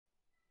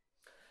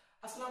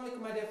Assalamu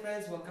alaikum my dear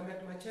friends, welcome back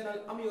to my channel.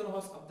 I'm your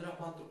host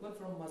Abdurrahman Turkman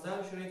from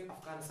Mazar Sharif,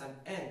 Afghanistan,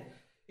 and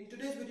in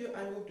today's video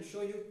I'm going to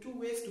show you two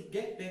ways to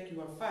get back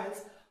your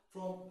files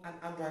from an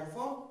Android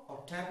phone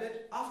or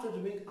tablet after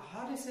doing a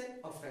hard reset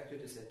or factory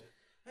reset.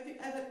 Have you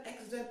ever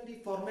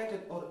accidentally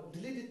formatted or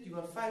deleted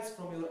your files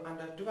from your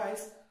Android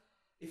device?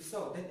 If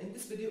so, then in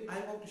this video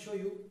I'm going to show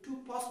you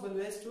two possible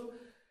ways to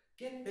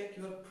get back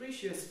your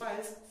precious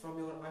files from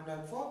your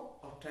Android phone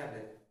or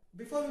tablet.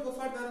 Before we go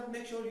further,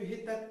 make sure you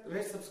hit that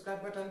red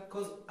subscribe button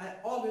because I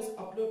always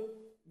upload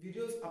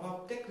videos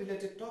about tech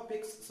related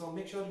topics, so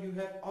make sure you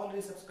have already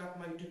subscribed to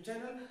my YouTube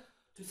channel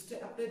to stay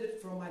updated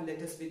from my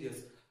latest videos.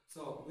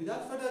 So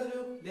without further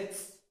ado,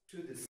 let's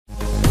do this.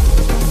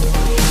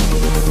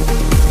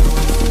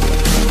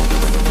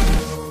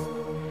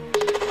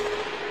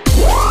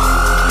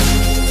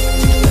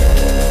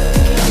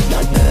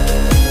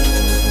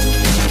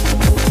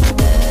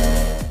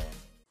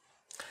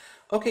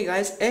 Okay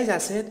guys, as I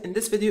said, in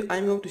this video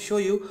I'm going to show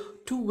you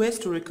two ways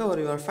to recover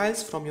your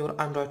files from your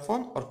Android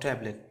phone or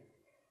tablet.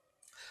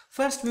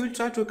 First, we will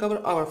try to recover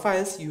our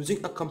files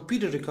using a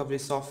computer recovery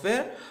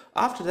software.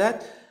 After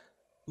that,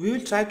 we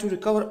will try to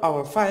recover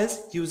our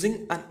files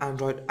using an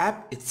Android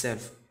app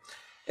itself.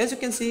 As you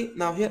can see,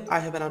 now here I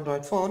have an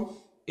Android phone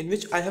in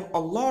which I have a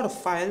lot of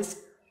files.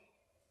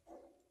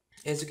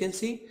 As you can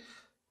see,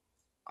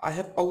 I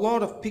have a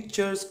lot of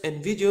pictures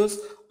and videos.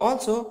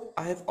 Also,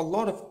 I have a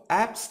lot of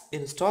apps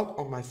installed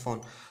on my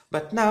phone.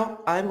 But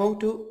now I'm going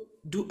to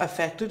do a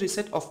factory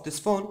reset of this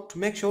phone to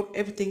make sure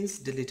everything is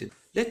deleted.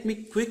 Let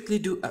me quickly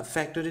do a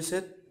factory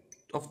reset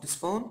of this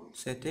phone.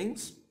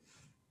 Settings.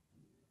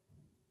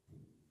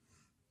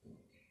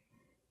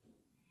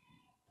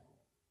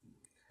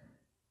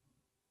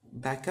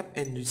 Backup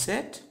and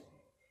reset.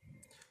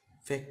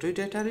 Factory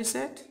data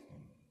reset.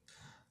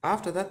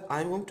 After that,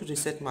 I'm going to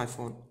reset my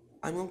phone.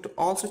 I'm going to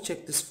also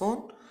check this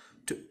phone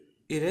to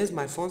erase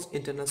my phone's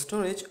internal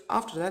storage.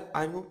 After that,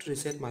 I'm going to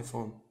reset my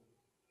phone.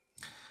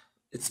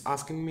 It's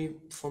asking me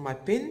for my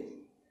PIN.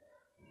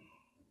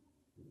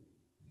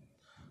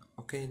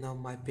 Okay, now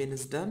my PIN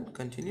is done.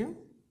 Continue.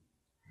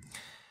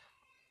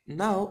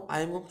 Now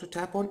I'm going to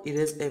tap on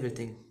erase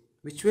everything,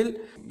 which will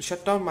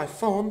shut down my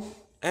phone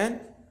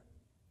and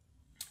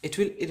it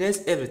will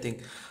erase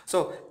everything.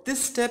 So this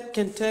step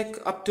can take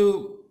up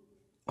to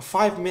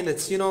 5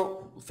 minutes. You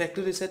know,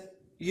 factory reset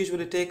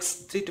usually takes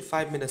 3 to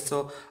 5 minutes,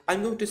 so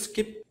I'm going to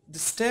skip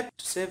this step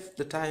to save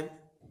the time.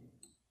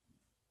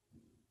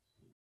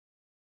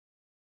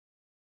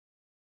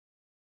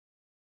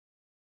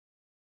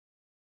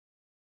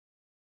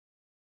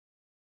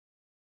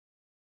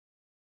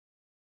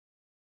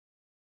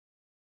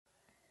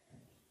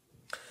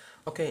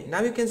 Okay, now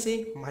you can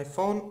see my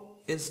phone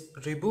is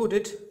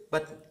rebooted,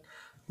 but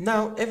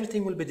now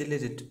everything will be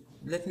deleted.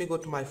 Let me go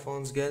to my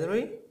phone's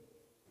gallery.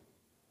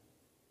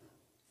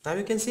 Now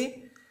you can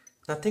see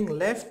nothing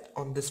left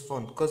on this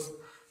phone because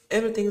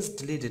everything is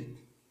deleted.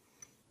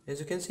 As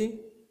you can see,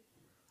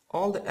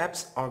 all the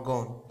apps are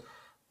gone.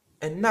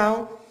 And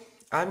now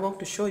I'm going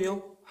to show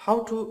you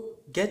how to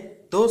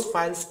get those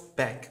files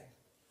back.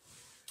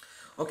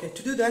 Okay,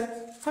 to do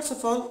that, first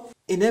of all,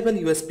 enable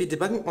USB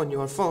debugging on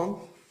your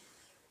phone.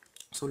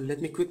 So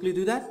let me quickly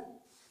do that.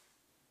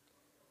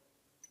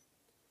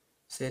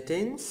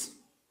 Settings,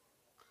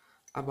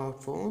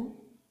 about phone.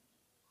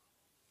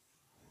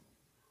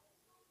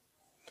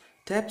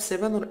 Tap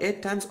 7 or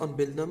 8 times on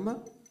build number.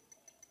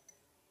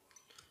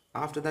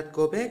 After that,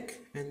 go back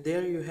and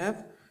there you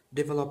have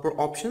developer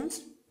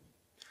options.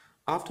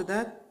 After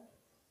that,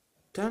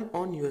 turn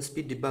on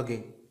USB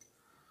debugging.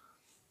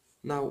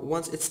 Now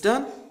once it's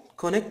done,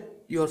 connect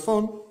your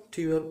phone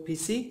to your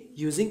PC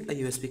using a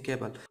USB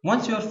cable.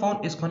 Once your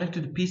phone is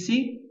connected to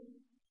PC,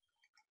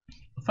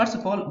 first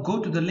of all,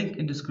 go to the link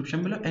in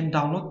description below and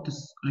download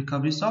this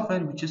recovery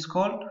software, which is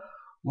called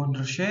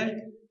Wondershare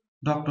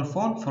Doctor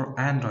Phone for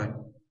Android.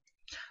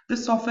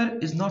 This software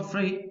is not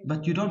free,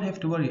 but you don't have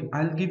to worry.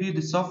 I'll give you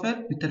the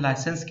software with a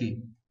license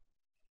key.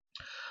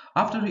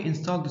 After you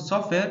install the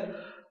software,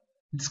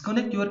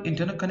 disconnect your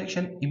internet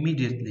connection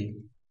immediately.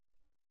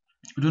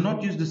 Do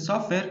not use the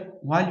software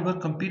while your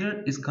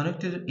computer is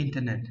connected to the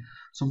internet.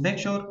 So make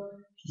sure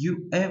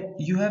you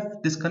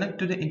have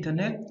disconnected the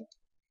internet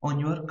on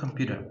your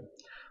computer.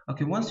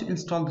 Okay, once you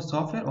install the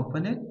software,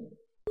 open it.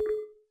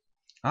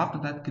 After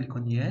that, click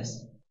on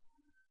yes.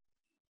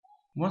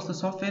 Once the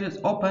software is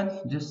open,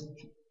 just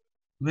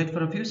wait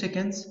for a few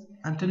seconds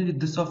until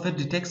the software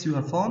detects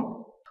your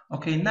phone.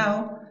 Okay,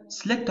 now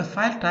select the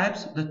file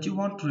types that you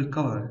want to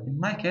recover. In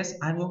my case,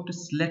 I'm going to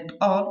select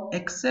all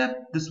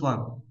except this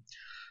one.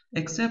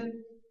 I'm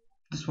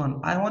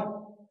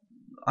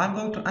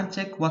going to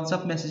uncheck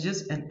WhatsApp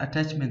messages and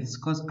attachments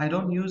because I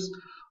don't use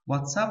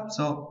WhatsApp.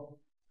 So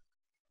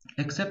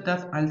except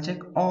that, I'll check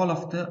all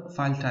of the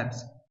file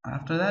types.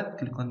 After that,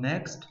 click on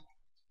next.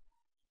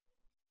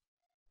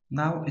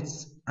 Now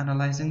it's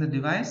analyzing the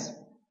device.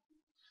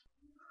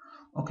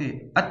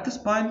 Okay, at this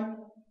point,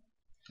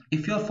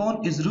 if your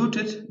phone is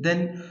rooted,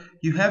 then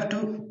you have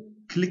to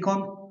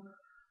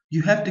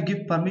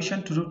give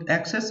permission to root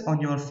access on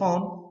your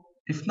phone.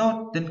 If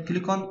not, then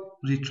click on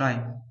retry.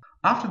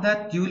 After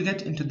that, you will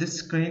get into this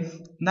screen.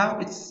 Now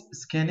it's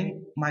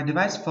scanning my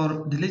device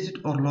for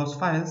deleted or lost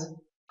files.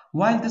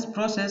 While this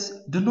process,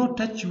 do not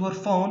touch your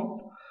phone.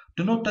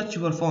 Do not touch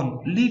your phone.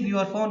 Leave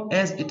your phone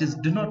as it is.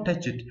 Do not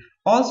touch it.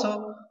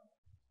 Also,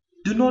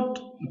 do not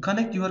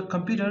connect your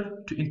computer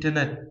to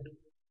internet.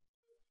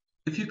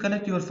 If you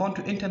connect your phone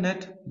to internet,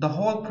 the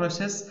whole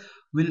process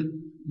will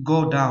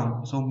go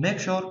down. So make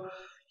sure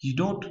you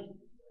don't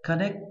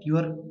connect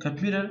your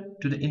computer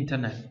to the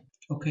internet.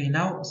 Okay,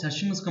 now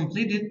session is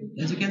completed.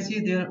 As you can see,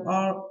 there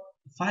are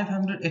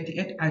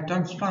 588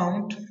 items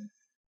found,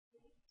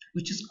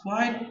 which is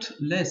quite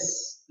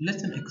less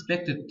than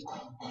expected.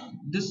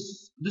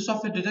 This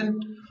software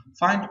didn't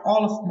find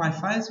all of my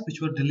files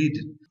which were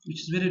deleted, which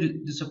is very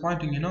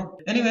disappointing, you know.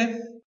 Anyway,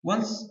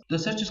 once the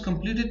search is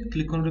completed,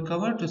 click on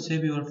recover to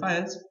save your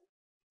files,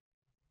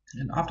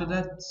 and after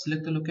that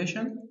select the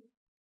location.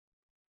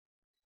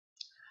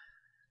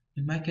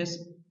 In my case,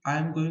 I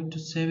am going to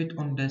save it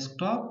on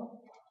desktop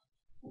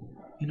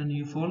in a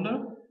new folder.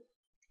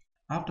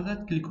 After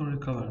that, click on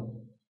recover,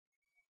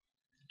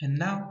 and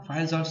now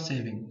files are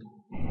saving.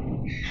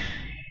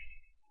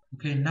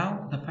 Okay,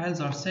 now the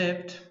files are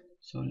saved,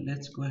 so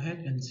let's go ahead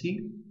and see.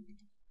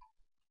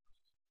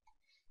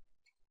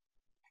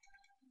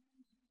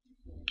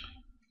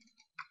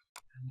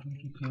 Android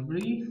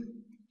recovery.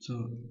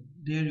 So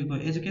there you go.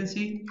 As you can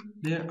see,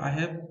 there I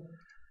have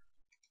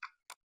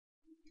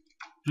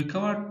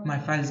recovered my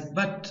files.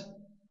 But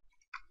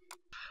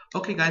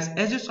okay guys,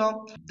 as you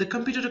saw, the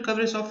computer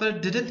recovery software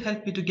didn't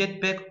help me to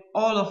get back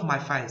all of my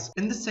files.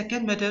 In the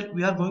second method,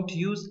 we are going to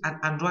use an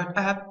Android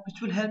app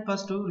which will help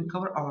us to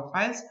recover our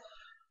files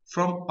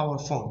from our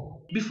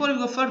phone. Before we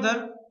go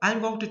further,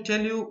 I'm going to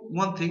tell you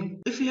one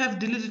thing. If you have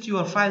deleted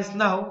your files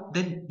now,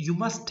 then you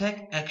must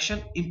take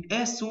action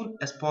as soon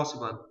as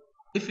possible.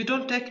 If you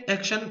don't take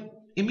action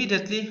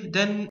immediately,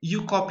 then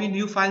you copy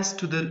new files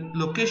to the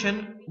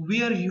location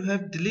where you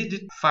have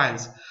deleted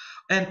files.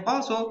 And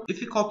also,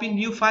 if you copy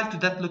new file to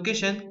that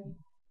location,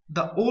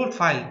 the old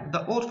file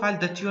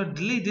that you have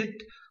deleted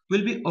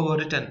will be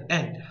overwritten.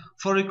 And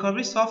for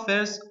recovery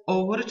softwares,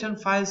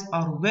 overwritten files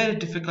are very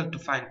difficult to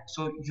find.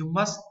 So you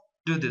must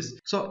do this.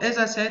 So as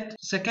I said,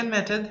 second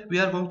method, we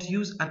are going to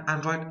use an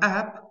Android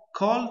app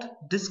called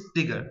Disk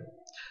Digger.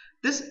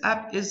 This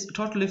app is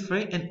totally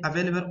free and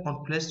available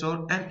on Play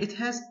Store, and it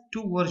has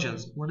two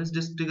versions. One is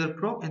Disk Digger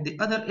Pro and the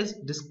other is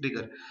Disk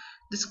Digger.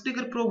 Disk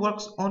Digger Pro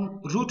works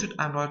on rooted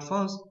Android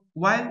phones,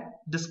 while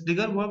Disk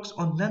Digger works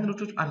on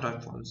non-rooted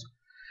Android phones.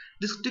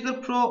 Disk Digger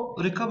Pro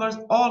recovers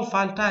all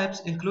file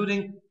types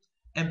including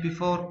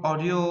MP4,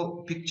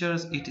 audio,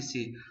 pictures,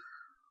 etc.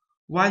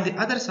 While the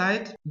other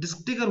side,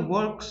 Disk Digger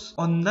works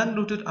on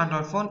non-rooted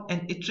Android phone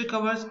and it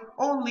recovers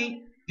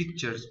only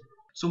pictures.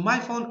 So my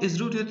phone is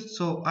rooted,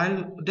 so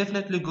I'll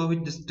definitely go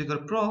with Disk Digger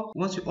Pro.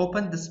 Once you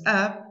open this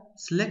app,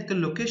 select the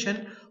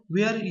location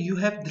where you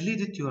have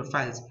deleted your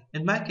files.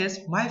 In my case,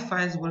 my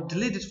files were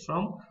deleted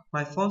from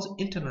my phone's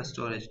internal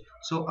storage.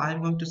 So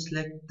I'm going to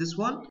select this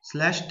one,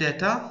 slash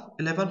data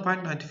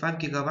 11.95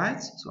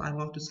 gigabytes. So I'm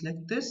going to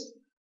select this.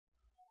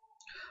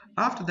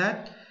 After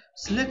that,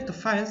 select the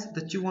files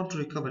that you want to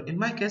recover. In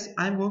my case,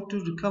 I'm going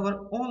to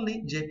recover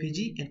only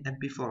JPG and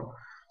MP4.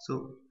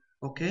 So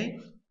okay.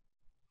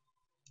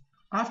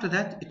 After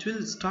that, it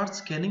will start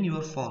scanning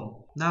your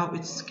phone. Now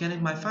it's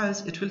scanning my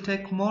files. It will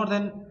take more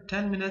than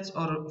 10 minutes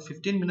or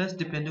 15 minutes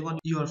depending on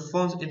your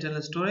phone's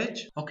internal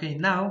storage. Okay,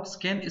 now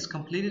scan is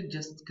completed.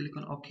 Just click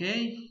on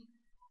OK.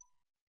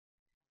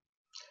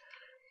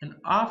 And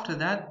after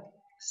that,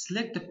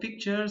 select the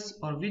pictures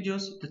or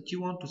videos that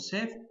you want to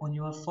save on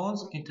your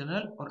phone's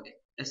internal or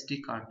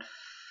SD card.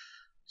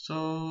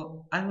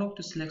 So I'm going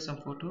to select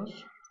some photos.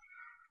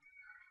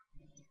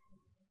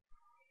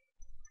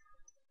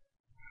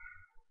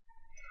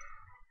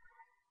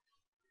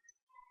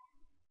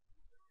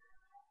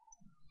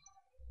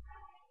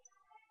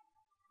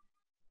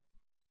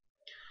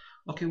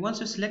 Okay, once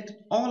you select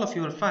all of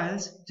your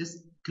files, just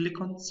click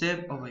on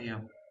save over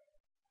here.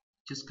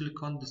 Just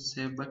click on the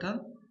save button.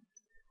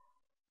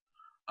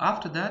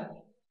 After that,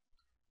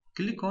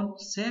 click on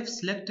save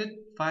selected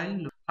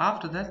file.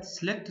 After that,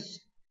 select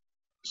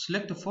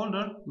the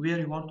folder where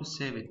you want to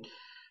save it.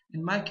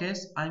 In my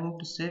case, I want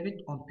to save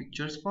it on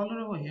pictures folder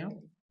over here.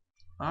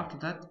 After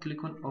that,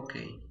 click on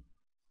OK.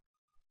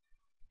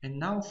 And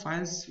now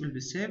files will be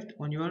saved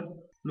on your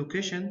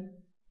location.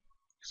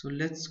 So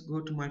let's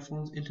go to my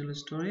phone's internal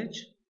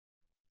storage.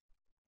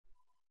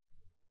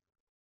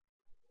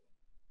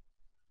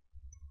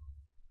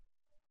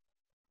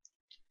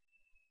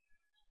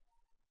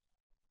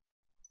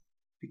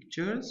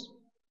 Pictures.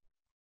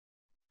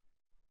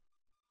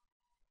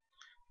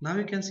 Now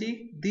you can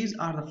see these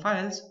are the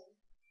files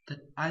that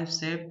I've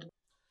saved.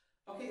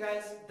 Okay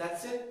guys,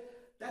 that's it.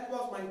 That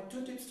was my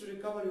 2 tips to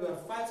recover your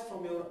files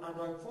from your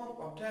Android phone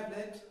or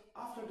tablet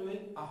after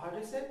doing a hard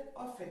reset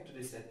or factory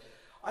reset.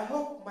 I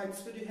hope my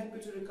this video helped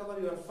you to recover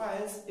your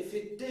files. If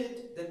it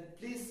did, then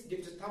please give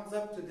it a thumbs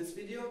up to this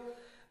video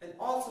and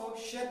also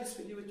share this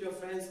video with your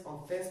friends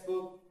on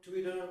Facebook,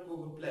 Twitter,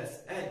 Google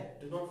Plus, and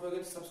do not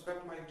forget to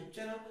subscribe to my YouTube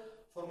channel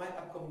for my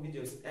upcoming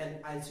videos.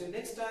 And I'll see you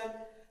next time.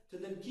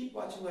 Till then, keep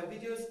watching my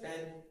videos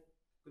and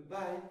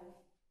goodbye.